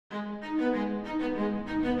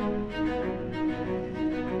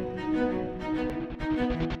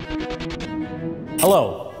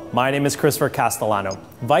Hello, my name is Christopher Castellano,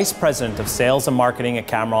 Vice President of Sales and Marketing at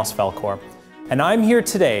Camross Felcor, and I'm here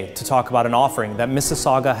today to talk about an offering that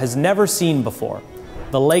Mississauga has never seen before,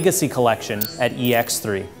 the Legacy Collection at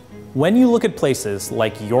EX3. When you look at places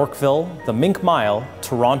like Yorkville, the Mink Mile,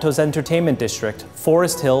 Toronto's Entertainment District,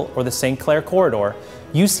 Forest Hill, or the St. Clair Corridor,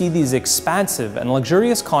 you see these expansive and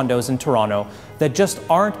luxurious condos in Toronto that just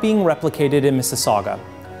aren't being replicated in Mississauga.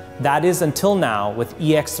 That is until now with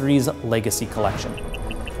EX3's Legacy Collection.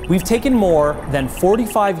 We've taken more than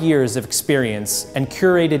 45 years of experience and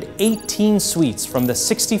curated 18 suites from the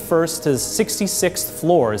 61st to the 66th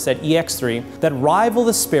floors at EX3 that rival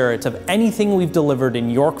the spirit of anything we've delivered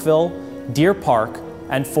in Yorkville, Deer Park,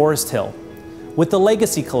 and Forest Hill. With the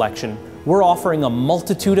Legacy Collection, we're offering a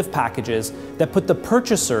multitude of packages that put the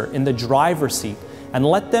purchaser in the driver's seat and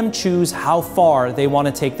let them choose how far they want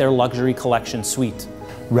to take their luxury collection suite.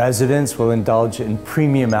 Residents will indulge in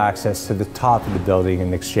premium access to the top of the building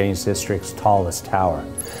in Exchange District's tallest tower,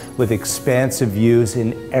 with expansive views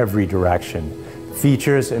in every direction.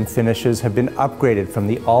 Features and finishes have been upgraded from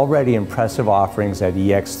the already impressive offerings at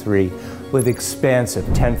EX3, with expansive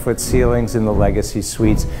 10-foot ceilings in the Legacy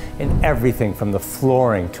Suites and everything from the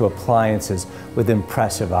flooring to appliances with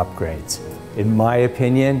impressive upgrades. In my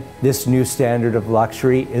opinion, this new standard of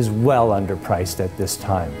luxury is well underpriced at this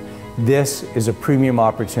time. This is a premium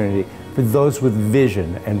opportunity for those with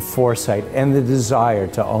vision and foresight and the desire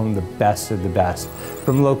to own the best of the best,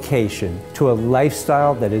 from location to a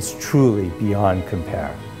lifestyle that is truly beyond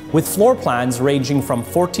compare. With floor plans ranging from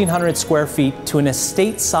 1,400 square feet to an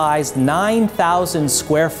estate-sized 9,000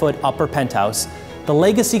 square foot upper penthouse, the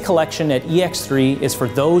Legacy Collection at EX3 is for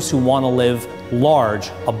those who want to live large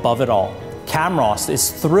above it all. Camross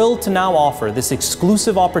is thrilled to now offer this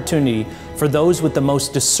exclusive opportunity for those with the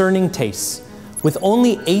most discerning tastes. With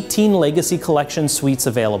only 18 Legacy Collection suites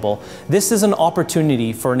available, this is an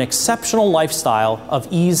opportunity for an exceptional lifestyle of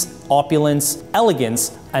ease, opulence,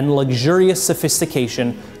 elegance, and luxurious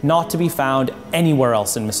sophistication not to be found anywhere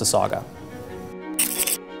else in Mississauga.